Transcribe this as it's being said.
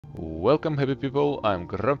Welcome happy people, I'm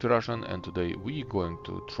Grumpy Russian and today we're going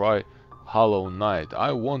to try Hollow Knight.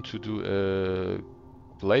 I want to do a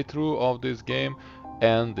playthrough of this game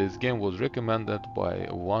and this game was recommended by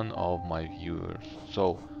one of my viewers.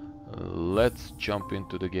 So let's jump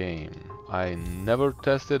into the game. I never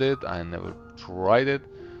tested it, I never tried it,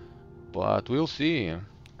 but we'll see.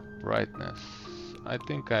 Brightness. I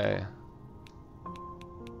think I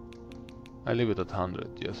leave it at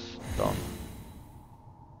 100, yes, done.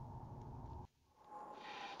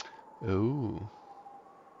 Oh.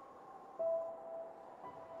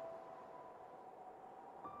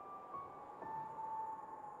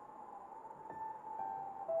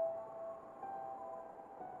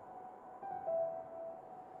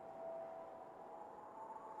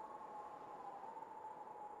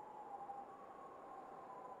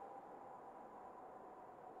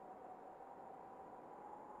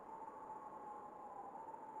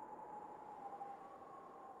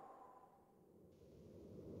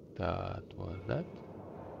 That was that.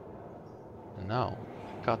 And now,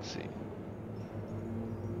 cutscene.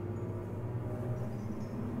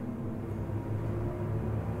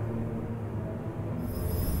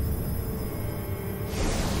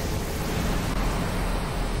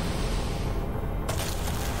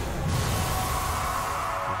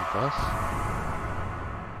 Is it us?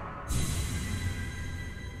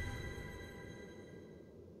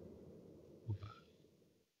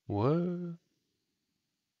 What?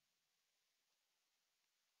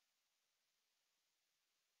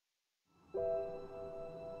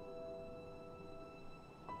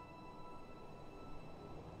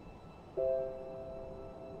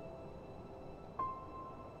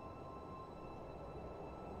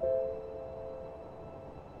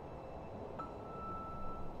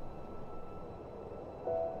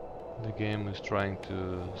 The game is trying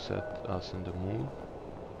to set us in the mood.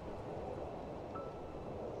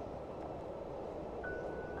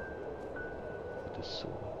 It is so.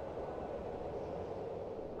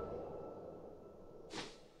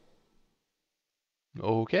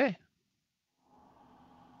 Okay.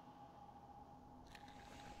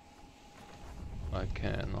 I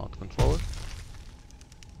cannot control it.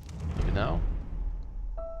 Maybe now.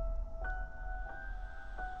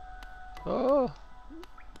 Oh!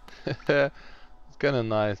 It's kinda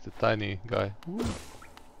nice, the tiny guy. Woo.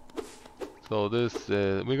 So this,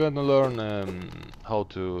 we're gonna learn how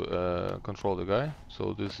to control the guy.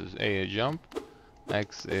 So this is A jump,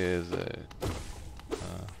 X is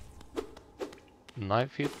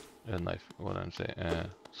knife hit, knife, what I'm saying,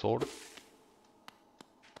 sword,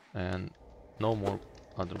 and no more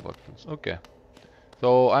other buttons. Okay,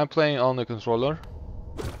 so I'm playing on the controller.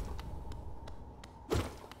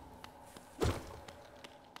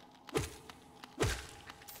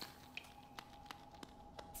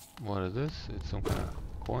 What is this? It's some kind of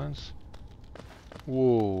coins.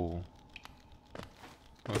 Whoa.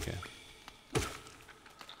 Okay.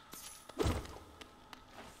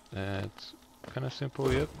 It's kind of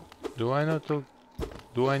simple yet. Do I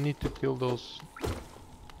need to kill those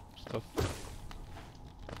stuff?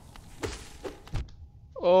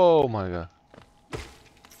 Oh my god.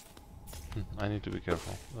 I need to be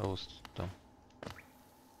careful. That was dumb.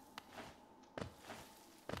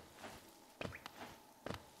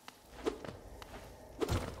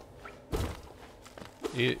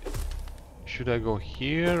 Should I go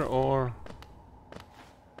here or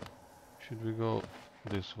should we go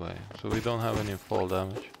this way? So we don't have any fall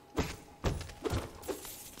damage.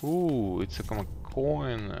 Ooh, it's a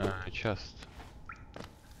coin chest.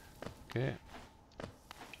 Okay.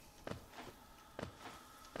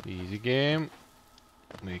 Easy game.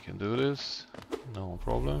 We can do this. No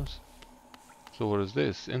problems. So what is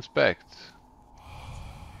this? Inspect.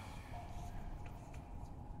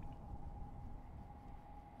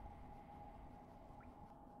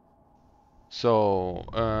 So,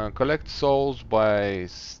 collect souls by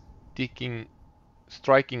striking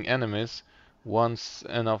enemies. Once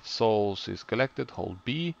enough souls is collected, hold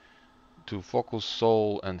B to focus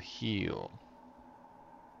soul and heal.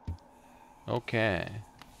 Okay.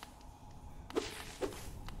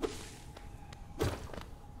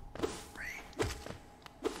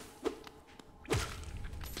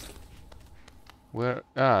 Where?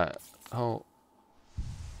 How?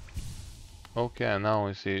 Okay, now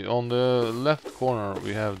we see. On the left corner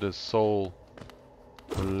we have the soul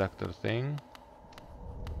collector thing.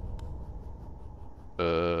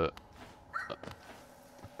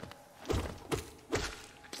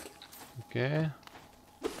 Okay.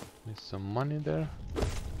 There's some money there.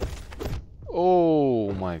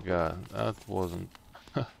 Oh my god, that wasn't...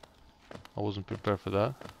 I wasn't prepared for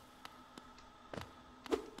that.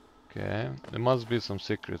 Okay, there must be some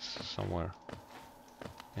secrets somewhere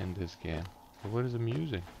in this game. But where is the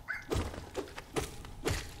music?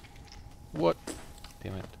 What?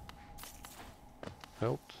 Damn it.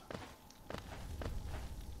 Helped.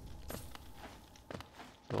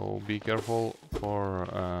 So be careful for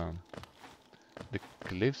the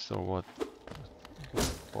cliffs or what?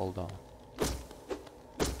 Fall down.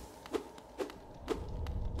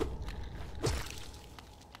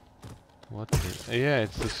 What is... yeah,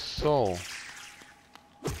 it's the soul.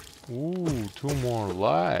 Ooh, 2 more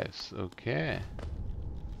lives. Okay.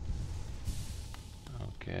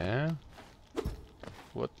 Okay.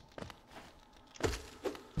 What?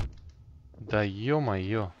 Da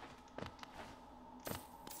yo-my-yo.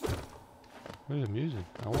 Where's the music?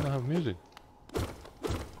 I wanna have music.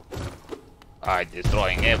 I'm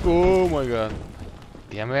destroying everything. Oh my god.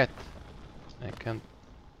 Damn it. I can't...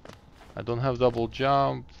 I don't have double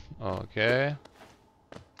jump. Okay.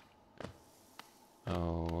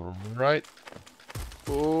 Alright.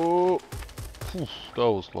 Oh. Phew,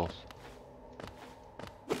 that was close.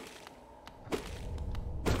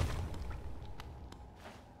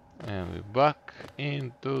 And we're back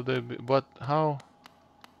into the... but how?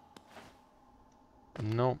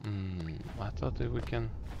 No. I thought that we can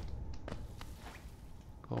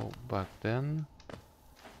go back then.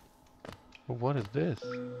 Oh, what is this?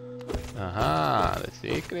 Aha, the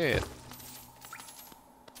secret.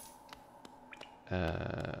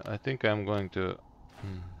 I think I'm going to...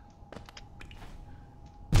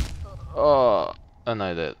 oh, and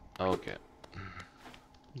I did. Okay.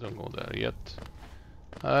 Don't go there yet.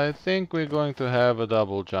 I think we're going to have a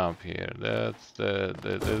double jump here. That's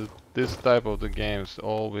this type of the games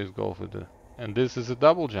always go for the... and this is a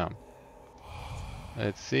double jump.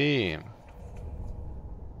 Let's see.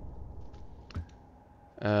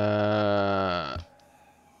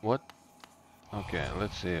 What? Okay,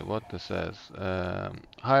 let's see what this says.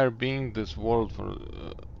 Higher being this world for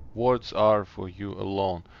words are for you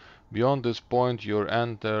alone. Beyond this point, you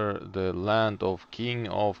enter the land of King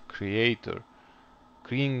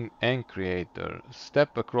and Creator.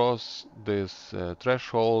 Step across this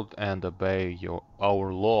threshold and obey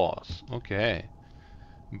our laws. Okay.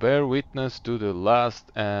 Bear witness to the last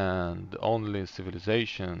and only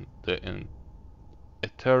civilization, the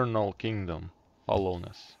eternal kingdom,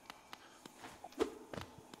 hollowness.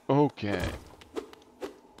 Okay.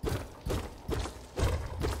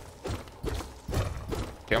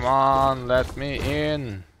 Come on, let me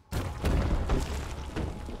in.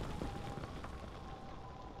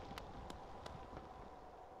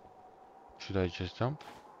 Should I just jump?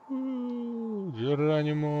 Ooh,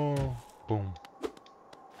 Geronimo. Boom.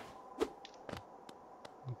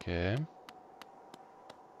 Okay.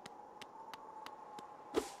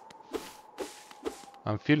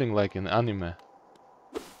 I'm feeling like an anime.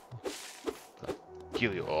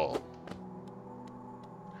 Kill you all.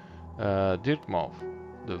 DirtMouth,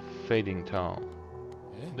 the fading town.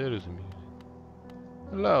 There is a music.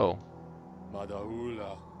 Hello.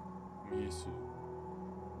 Madaula Misu.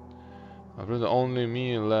 I've really only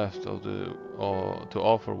me left of the to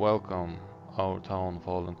offer welcome. Our town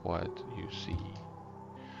fallen quiet, you see.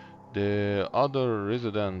 The other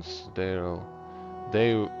residents there,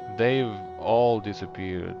 they've all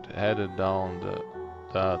disappeared, headed down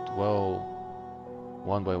that well,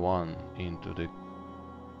 one by one, into the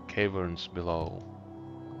caverns below.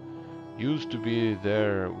 Used to be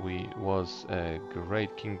there was a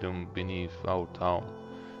great kingdom beneath our town.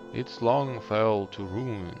 It's long fell to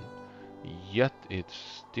ruin, yet it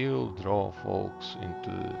still draws folks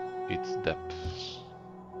into its depths.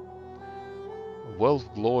 Wealth,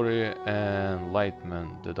 glory, and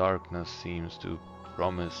enlightenment, the darkness seems to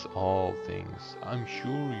promise all things. I'm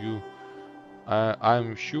sure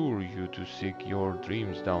you to seek your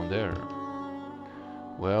dreams down there.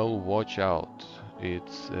 Well, watch out.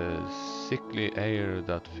 It's a sickly air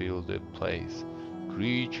that fills the place.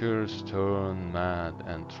 Creatures turn mad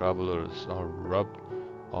and travelers are robbed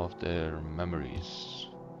of their memories.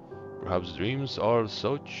 Perhaps dreams are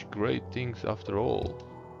such great things after all.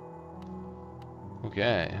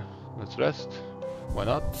 Okay, let's rest. Why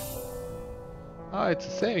not? Ah, it's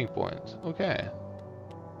a saving point. Okay.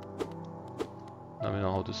 Now we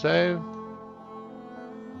know how to save.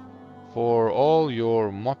 For all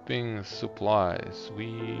your mopping supplies,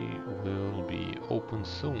 we will be open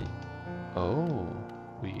soon. Oh,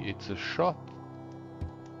 it's a shop.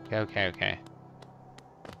 Okay.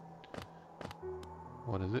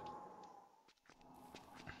 What is it?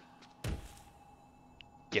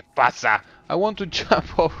 ¿Qué pasa? I want to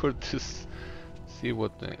jump over to see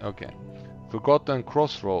what the... okay. Forgotten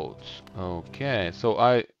Crossroads. Okay,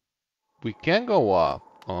 so we can go up.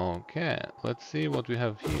 Okay, let's see what we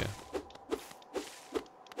have here.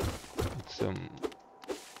 It's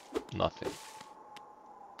nothing.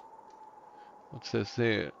 What says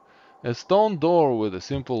here? A stone door with a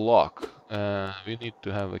simple lock. We need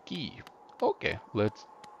to have a key. Okay, let's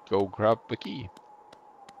go grab the key.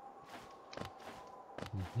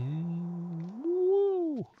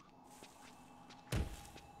 Woo.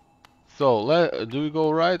 So, do we go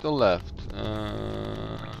right or left?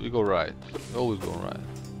 We go right. We always go right.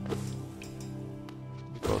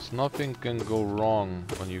 Because nothing can go wrong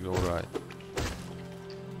when you go right.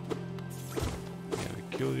 Yeah, we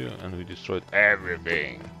killed you and we destroyed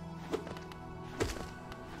everything.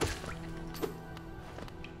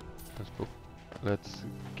 Let's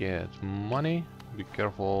get money. Be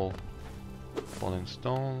careful. Falling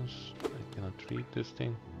stones. I cannot read this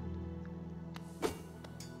thing.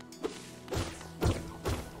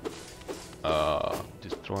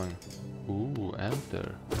 Destroying. Ooh,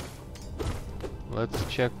 enter. Let's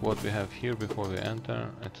check what we have here before we enter.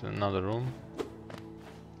 It's another room.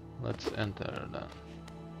 Let's enter that.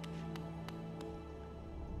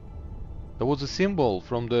 There was a symbol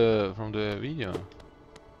from the video.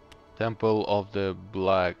 Temple of the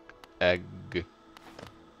Black Egg.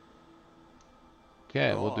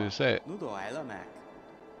 Okay, what do you say?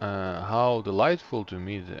 How delightful to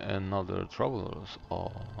meet another travelers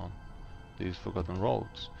on these forgotten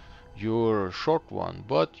roads. You're a short one,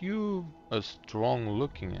 but you've a strong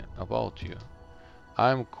looking about you.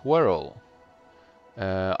 I'm Quirrel.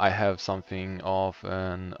 I have something of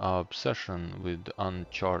an obsession with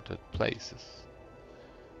uncharted places.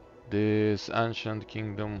 This ancient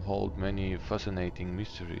kingdom holds many fascinating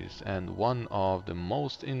mysteries, and one of the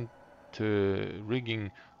most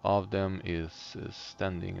intriguing of them is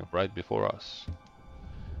standing right before us.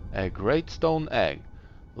 A great stone egg,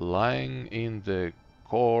 lying in the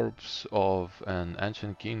corpse of an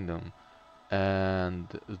ancient kingdom. And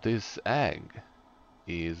this egg,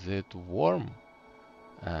 is it warm?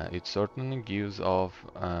 It certainly gives off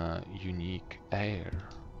a unique air.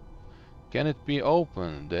 Can it be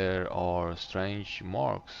opened? There are strange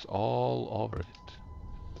marks all over it.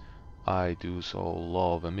 I do so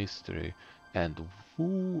love a mystery, and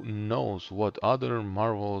who knows what other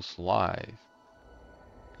marvels lie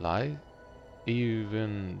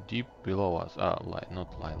even deep below us. Not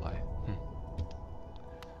lie.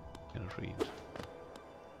 Can't read.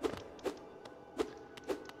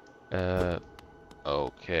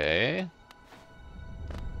 Okay.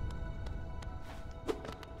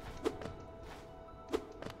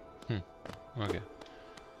 Okay.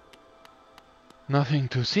 Nothing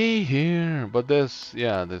to see here, but there's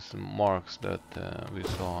marks that we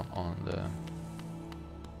saw on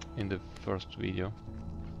in the first video.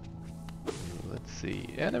 Let's see.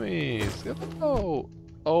 Enemies! Oh!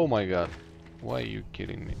 Oh my god. Why are you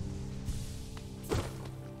kidding me?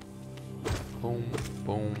 Boom,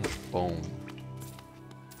 boom, boom.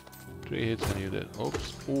 3 hits and you're dead.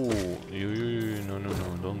 Oops. Ooh. No,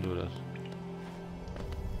 don't do that.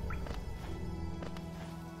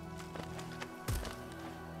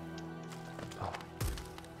 Oh.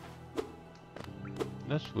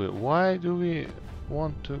 That's weird. Why do we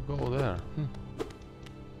want to go there?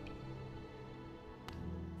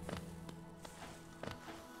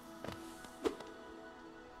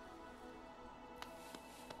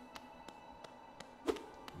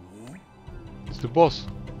 The boss.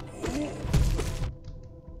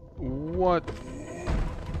 What?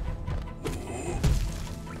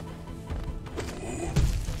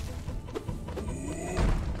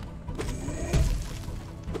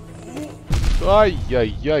 Ay.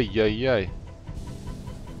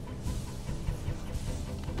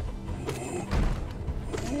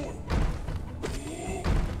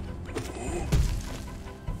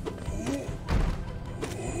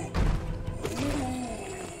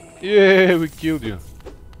 Yeah, we killed you.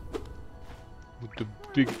 With the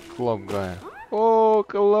big club guy. Oh,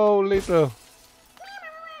 hello, little.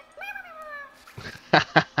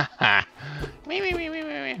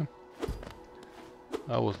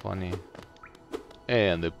 That was funny.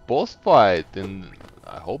 And the boss fight, and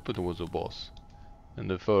I hope it was a boss in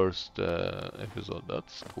the first episode.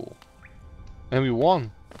 That's cool. And we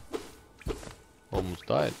won. Almost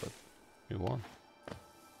died, but we won.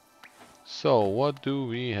 So, what do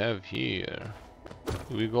we have here?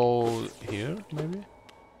 Do we go here, maybe?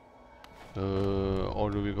 Or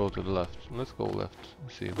do we go to the left? Let's go left and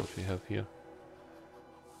see what we have here.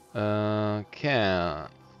 Can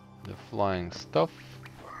the flying stuff.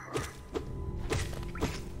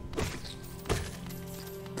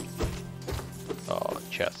 Oh,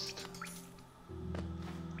 chest.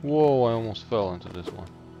 Whoa, I almost fell into this one.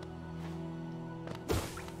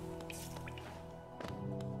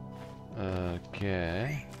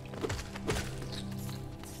 Okay.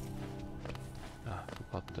 Ah,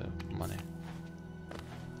 forgot the money.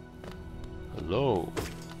 Hello.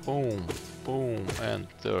 Boom, boom, and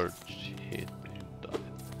third hit. You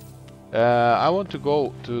died. I want to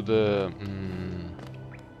go to the.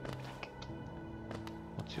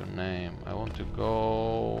 What's your name? I want to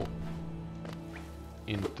go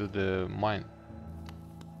into the mine.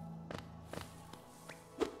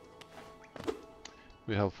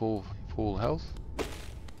 We have full health.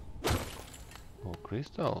 Oh,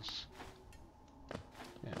 crystals.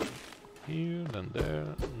 Yeah. Here, then there.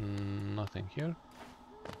 Nothing here.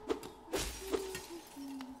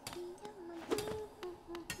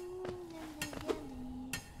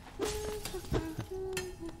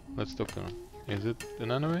 Let's talk to him. Is it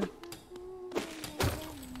an enemy?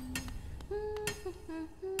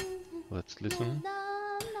 Let's listen.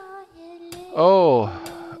 Oh,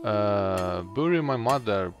 bury my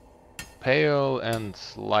mother, pale and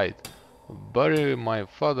slight. Bury my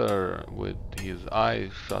father with his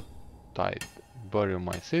eyes shut tight. Bury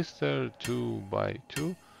my sister 2 by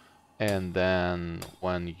 2. And then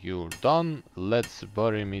when you're done, let's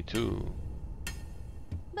bury me too.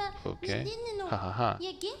 Okay. Hahaha.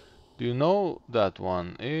 Do you know that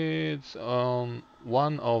one? It's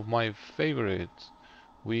one of my favorites.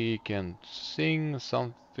 We can sing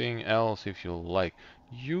something else if you like.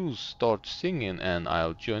 You start singing and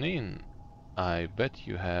I'll join in. I bet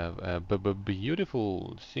you have a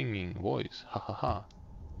beautiful singing voice. Hahaha.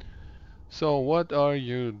 So what are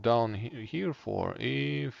you down here for?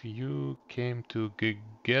 If you came to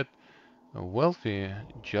get wealthy,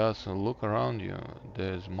 just look around you.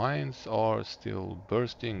 These mines are still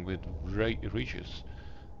bursting with riches.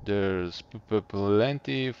 There's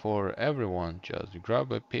plenty for everyone. Just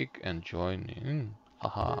grab a pick and join in.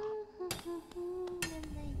 Haha.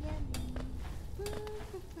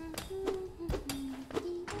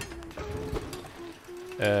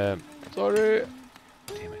 Sorry.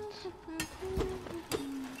 Damn it.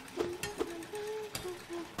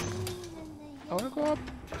 I wanna go up.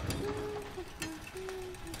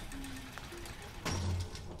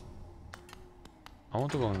 I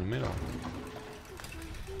want to go in the middle.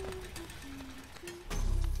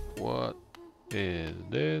 What is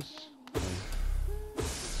this?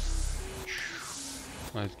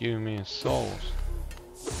 Oh, it's giving me souls.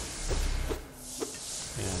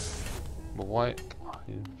 Yeah. But why? Oh,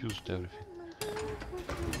 you used everything.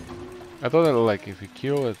 I thought that like if you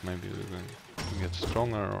kill it, maybe we're going to get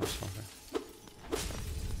stronger or something.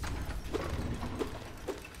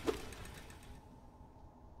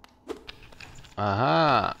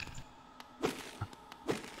 Aha!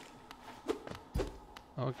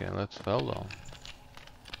 Okay, let's fell down.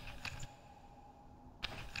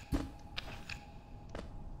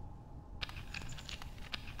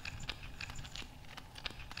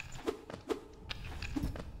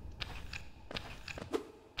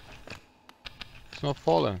 It's not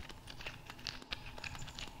falling.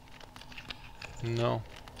 No.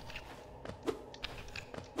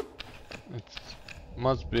 It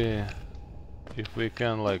must be if we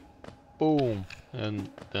can like boom and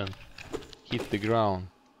then hit the ground.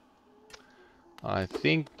 I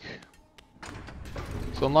think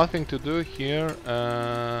so. Nothing to do here.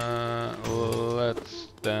 Let's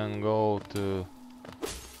then go to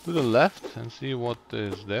the left and see what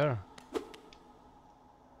is there.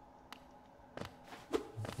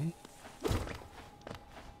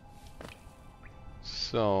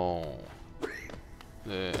 So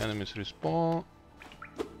the enemies respawn.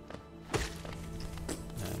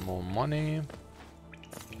 And more money.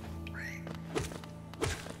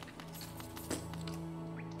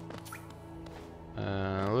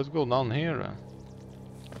 Let's go down here.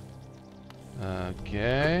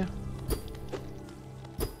 Okay.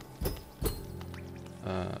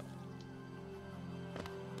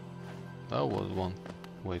 That was one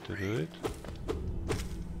way to do it.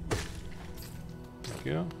 Thank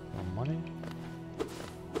you. More money.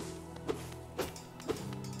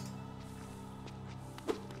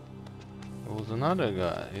 There was another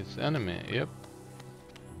guy. It's enemy. Yep.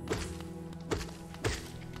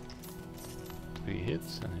 3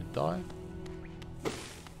 hits and he died.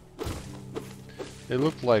 They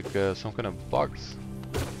look like some kind of bugs.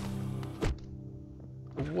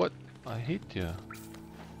 What? I hit you.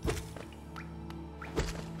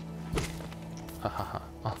 Hahaha.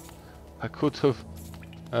 I could have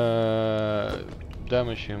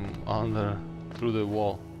damaged him through the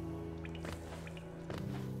wall.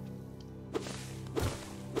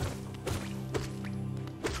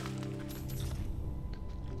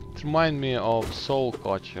 It reminds me of Soul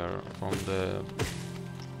Catcher from the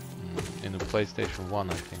in the PlayStation 1,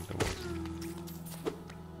 I think there was.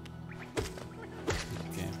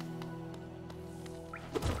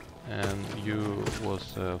 and you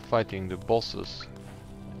was fighting the bosses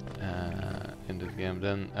in this game.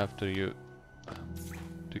 Then after you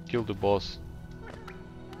to kill the boss,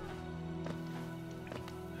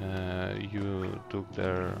 you took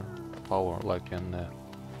their power like an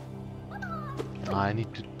I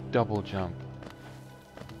need to double jump.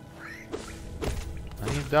 I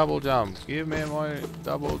need double jump. Give me my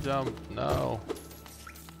double jump. No.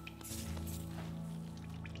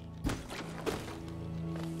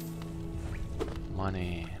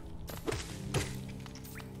 Money.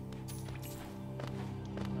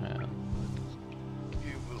 And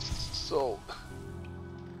give us soul.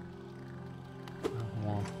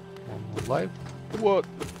 One more life. What?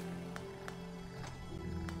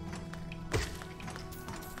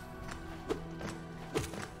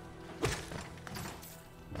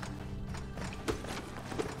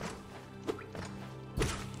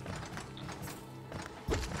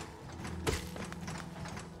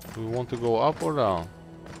 Do we want to go up or down?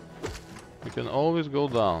 We can always go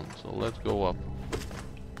down, so let's go up.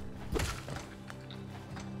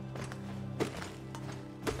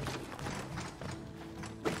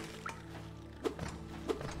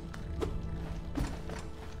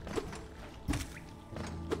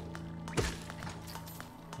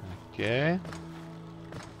 Okay.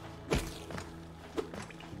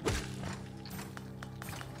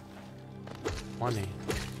 Money.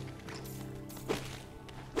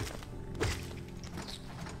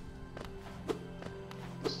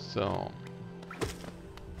 So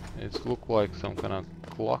it looks like some kind of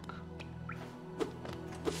clock.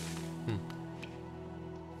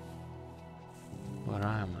 Where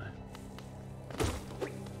am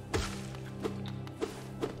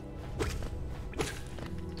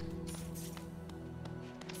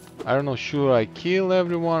I don't know, should I kill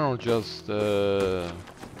everyone or just yeah,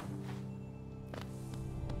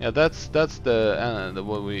 that's the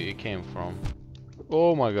where we came from.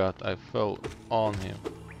 Oh my god, I fell on him.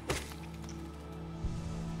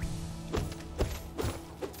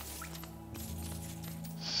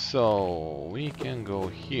 So we can go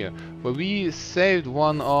here, but we saved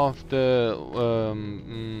one of the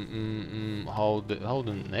how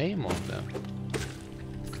the name of them,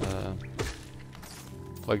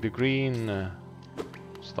 like the green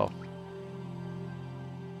stuff.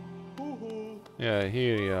 Yeah,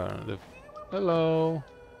 here you are. Hello.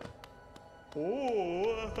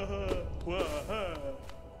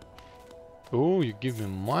 Oh, you give me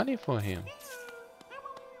money for him.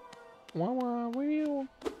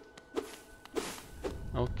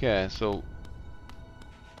 Okay, so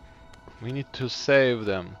we need to save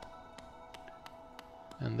them,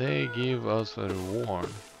 and they give us a reward.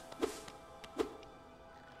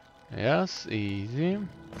 Yes, easy.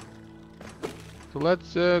 So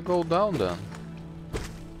let's go down then.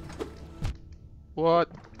 What?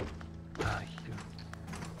 Ah, you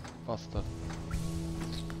bastard.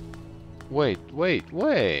 Wait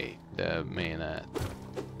a minute.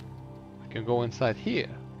 I can go inside here.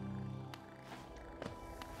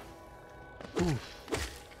 Oof.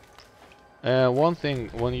 One thing,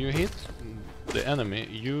 when you hit the enemy,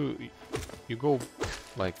 you go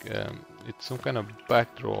like it's some kind of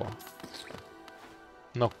backdraw,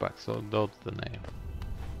 knockback. So that's the name.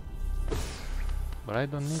 But I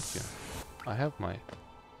don't need you. I have my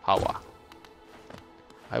power.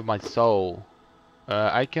 I have my soul.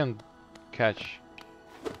 I can catch.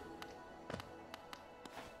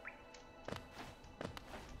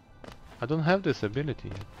 I don't have this ability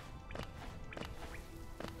yet.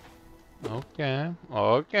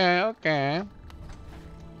 Okay.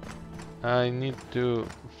 I need to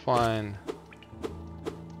find.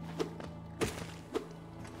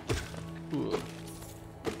 Ooh.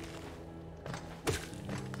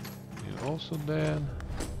 You're also dead.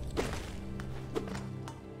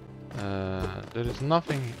 There is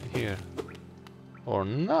nothing here. Or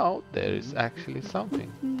no, there is actually something.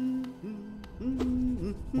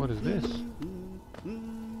 What is this?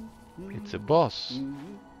 It's a boss.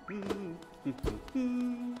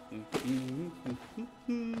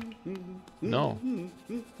 No.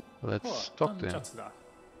 Let's talk to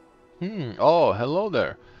him. Oh, hello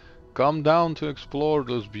there. Come down to explore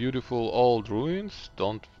those beautiful old ruins.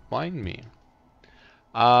 Don't mind me.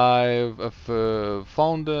 I've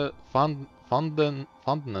found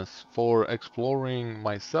fondness for exploring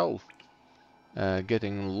myself.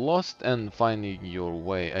 Getting lost and finding your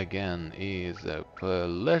way again is a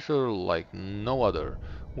pleasure like no other.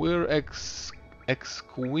 We're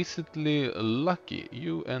exquisitely lucky,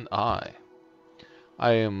 you and I.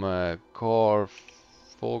 I am a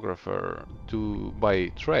cartographer by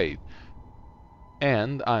trade,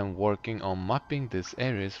 and I'm working on mapping these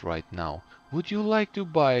areas right now. Would you like to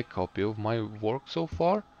buy a copy of my work so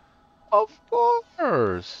far? Of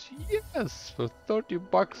course! Yes, for 30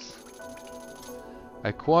 bucks.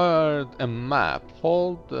 Acquired a map.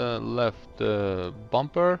 Hold the left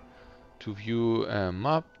bumper to view a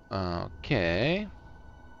map. Okay.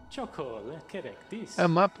 A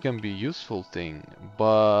map can be useful thing,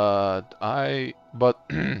 but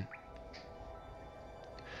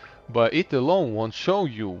but it alone won't show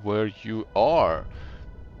you where you are.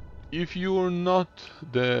 If you're not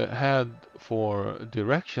the head for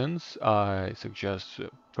directions, I suggest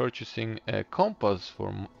purchasing a compass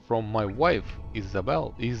from my wife,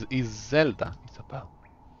 Iselda. Isabel.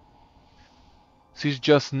 She's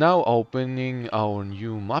just now opening our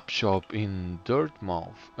new map shop in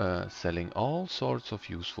DirtMouth, selling all sorts of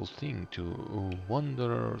useful things to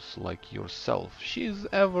wanderers like yourself. She's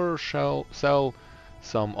ever shall sell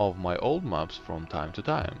some of my old maps from time to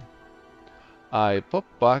time. I pop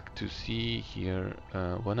back to see here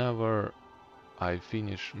whenever I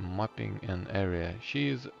finish mapping an area. She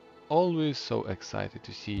is always so excited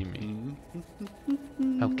to see me.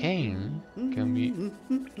 Okay, can we...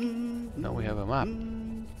 Now we have a map.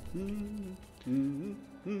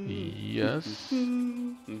 Yes.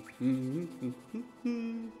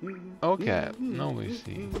 Okay, now we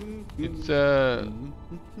see. It's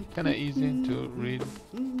kinda easy to read.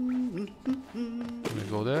 Can we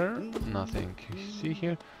go there? Nothing to see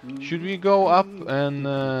here. Should we go up and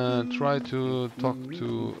try to talk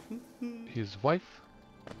to his wife?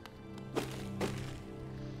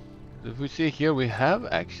 If we see here, we have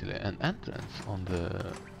actually an entrance on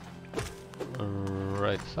the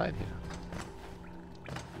right side here.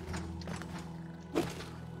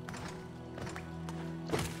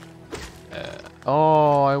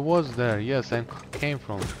 Oh, I was there. Yes, I came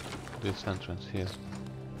from this entrance here.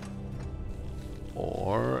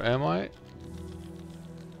 Or am I?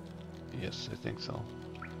 Yes, I think so.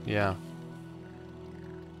 Yeah.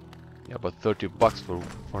 Yeah, but 30 bucks for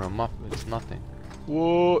a map, it's nothing.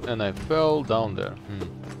 Whoa, and I fell down there.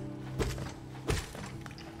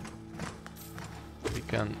 We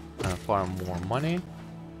can farm more money.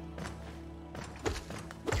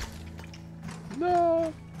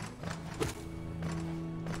 No!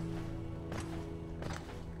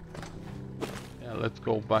 Yeah, let's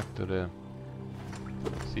go back to the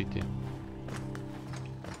city.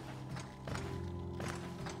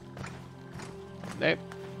 Nope.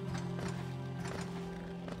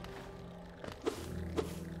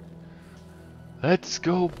 Let's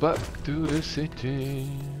go back to the city.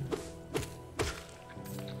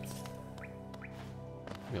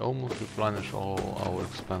 We almost replenish all our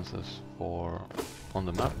expenses on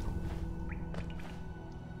the map.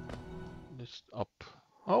 Just up.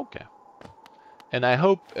 Okay. And I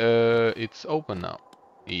hope it's open now.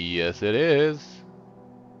 Yes, it is.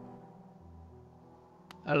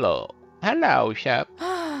 Hello. Hello, chap.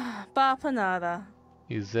 Bapanada.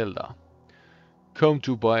 Iselda. Come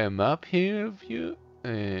to buy a map here of you?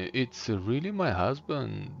 It's really my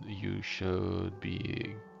husband you should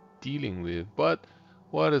be dealing with, but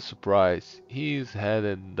what a surprise. He's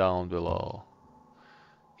headed down below.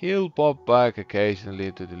 He'll pop back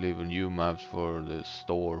occasionally to deliver new maps for the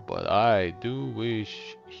store, but I do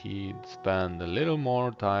wish he'd spend a little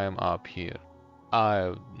more time up here.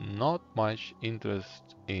 I've not much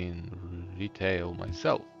interest in retail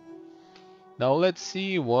myself. Now let's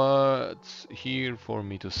see what's here for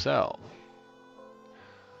me to sell.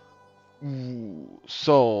 Ooh,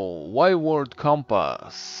 so, Y-word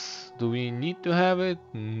compass. Do we need to have it?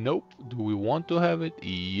 Nope. Do we want to have it?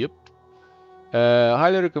 Yep.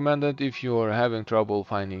 Highly recommended if you're having trouble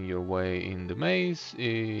finding your way in the maze.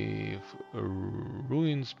 If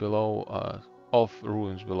ruins below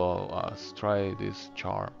us, try this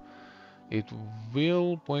charm. It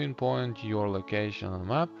will pinpoint your location on the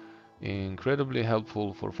map. Incredibly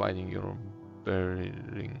helpful for finding your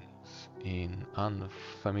bearings in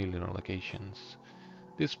unfamiliar locations.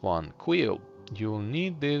 This one, quill. You'll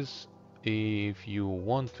need this if you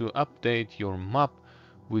want to update your map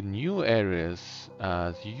with new areas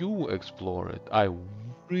as you explore it. I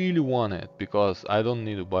really want it because I don't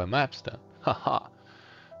need to buy maps then. Haha.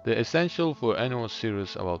 The essential for anyone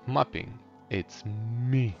serious about mapping. It's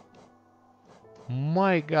me.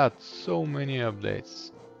 My god, so many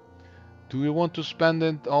updates. Do we want to spend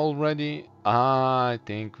it already? I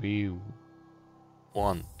think we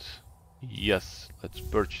want. Yes, let's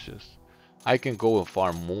purchase this. I can go and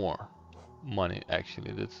farm more money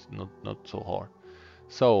actually, that's not so hard.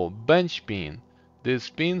 So, bench pin. These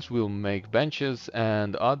pins will make benches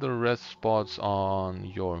and other rest spots on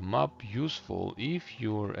your map useful if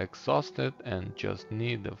you're exhausted and just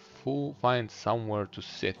need find somewhere to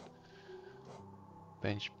sit.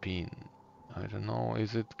 Bench pin. I don't know,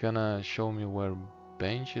 is it gonna show me where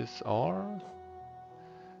benches are?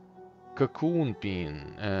 Cocoon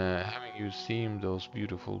pin. Having you seen those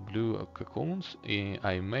beautiful blue cocoons?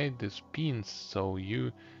 I made these pins so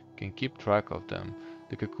you can keep track of them.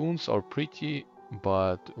 The cocoons are pretty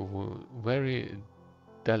but very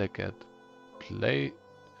delicate.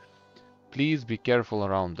 Please be careful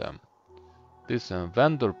around them. This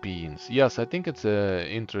vendor pins. Yes, I think it's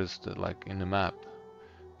interest like in the map.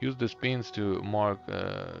 Use these pins to mark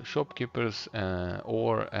shopkeepers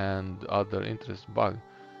and other interest bug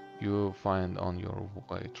you find on your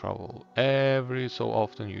way travel. Every so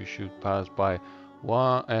often you should pass by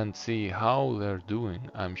one and see how they're doing.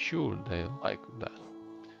 I'm sure they like that.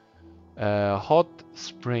 Hot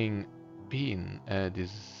spring pin.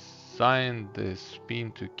 Designed this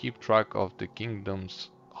pin to keep track of the kingdom's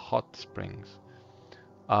hot springs.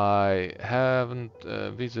 I haven't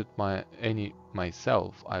visited any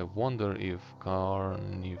myself. I wonder if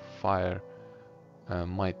cartographer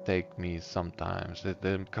might take me sometimes.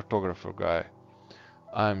 The cartographer guy.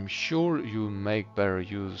 I'm sure you make better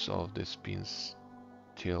use of the pins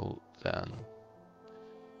till then.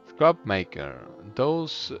 Scrap maker.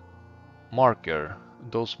 Those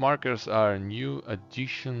markers are new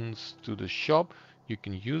additions to the shop. You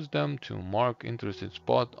can use them to mark interesting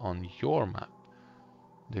spot on your map.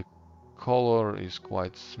 The color is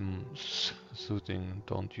quite soothing,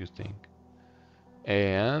 don't you think?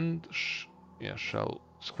 And yeah, shell,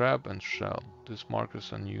 scrap and shell. These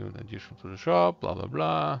markers are new in addition to the shop, blah blah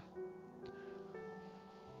blah.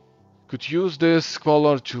 Could use this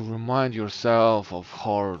color to remind yourself of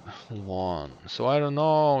hard won. So I don't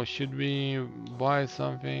know, should we buy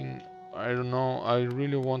something? I don't know, I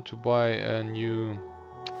really want to buy a new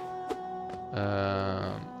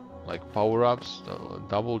like power-ups,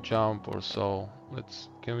 double jump or so.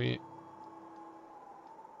 Can we...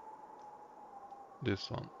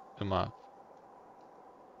 This one, the map.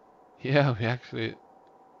 Yeah, we actually...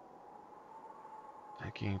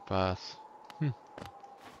 Hacking pass.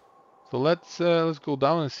 So let's go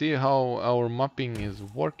down and see how our mapping is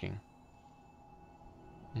working.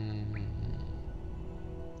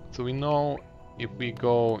 So we know if we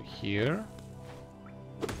go here,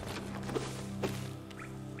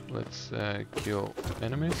 let's kill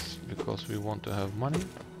enemies because we want to have money.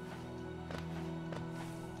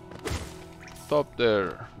 Stop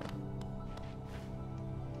there.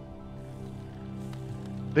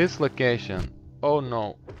 This location. Oh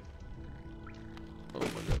no. Oh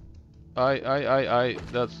my god.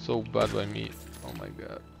 That's so bad by me. Oh my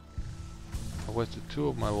god. I wasted 2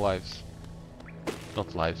 of my lives.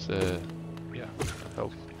 Not lives, yeah,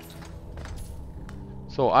 health.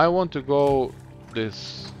 So I want to go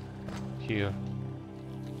this here.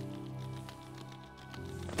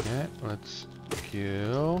 Okay, let's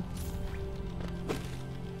kill.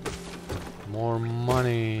 More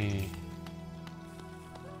money.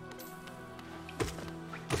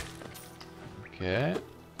 Okay.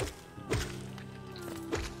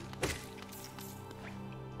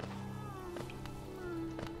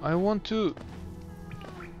 I want to...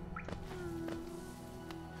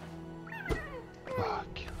 Oh,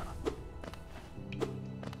 cannot.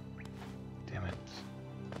 Damn it.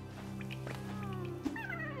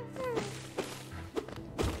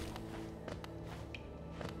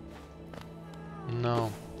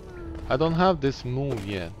 No. I don't have this move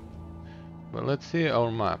yet. But let's see our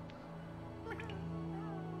map.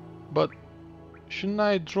 But shouldn't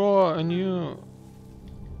I draw a new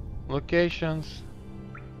locations?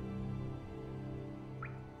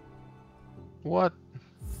 What?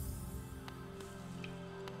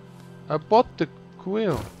 I bought the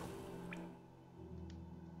quill.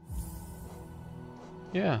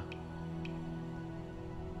 Yeah.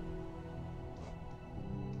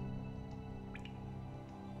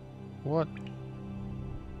 What?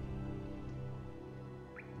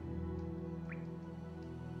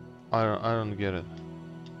 I don't get it.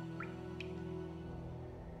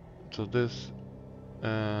 So this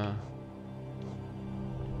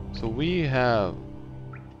so we have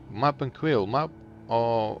map and quill. Map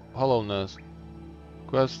or hollowness.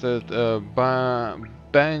 Quested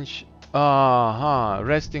bench.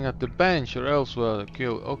 Resting at the bench or elsewhere.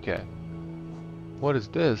 Kill. Okay. What is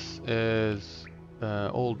this? Is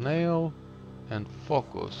old nail and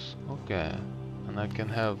focus. Okay. And I can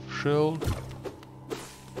have shield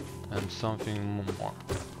and something more.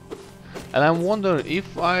 And I wonder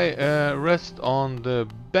if I rest on the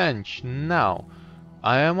bench now.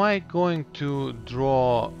 Am I going to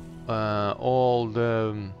draw all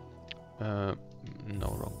the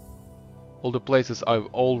all the places I've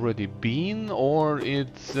already been, or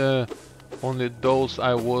it's only those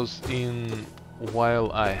I was in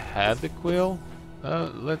while I had the quill.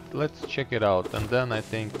 Let's check it out, and then I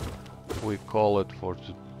think we call it for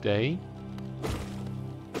today.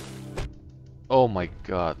 Oh my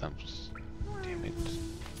god, damn it.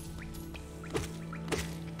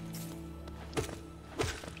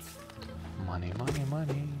 Money, money,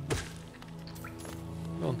 money.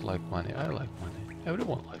 Don't like money, I like money.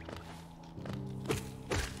 Everyone likes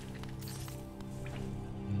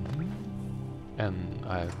money. And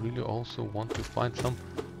I really also want to find some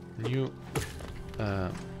new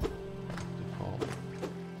what do you call it?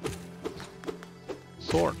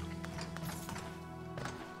 Sword.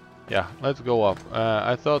 Yeah, let's go up.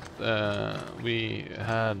 I thought we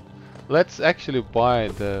had. Let's actually buy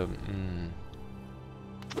the.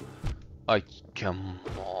 Come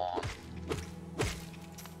on.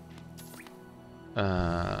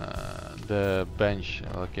 The bench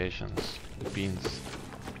allocations, the beans.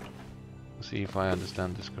 See if I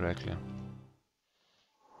understand this correctly.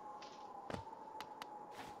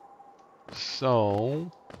 So,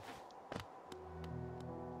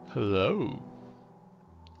 hello.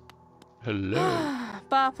 Hello.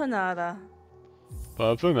 Bapanada.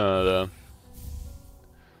 Bapanada.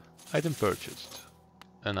 Item purchased.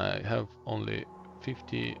 And I have only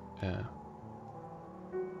 50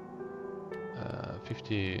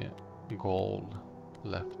 gold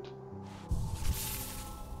left.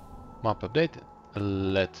 Map updated.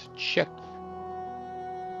 Let's check.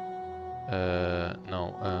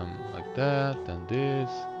 No, like that and this.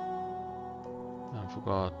 I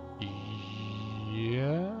forgot.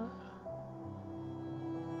 Yeah.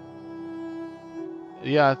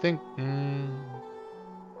 Yeah, I think.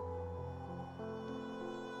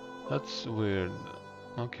 That's weird.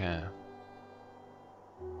 Okay.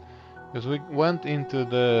 Because we went into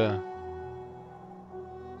the.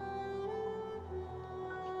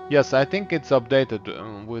 Yes, I think it's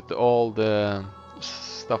updated with all the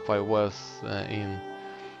stuff I was in.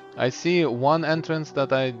 I see one entrance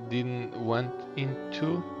that I didn't went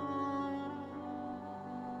into.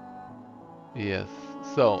 Yes.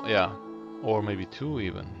 So yeah, or maybe two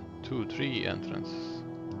even, 2, 3 entrances.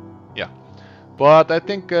 Yeah. But I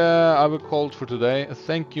think I will call it for today.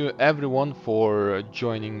 Thank you everyone for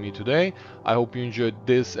joining me today. I hope you enjoyed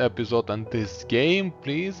this episode and this game.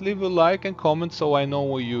 Please leave a like and comment so I know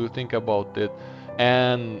what you think about it.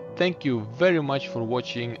 And thank you very much for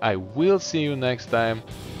watching. I will see you next time.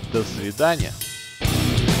 До свидания.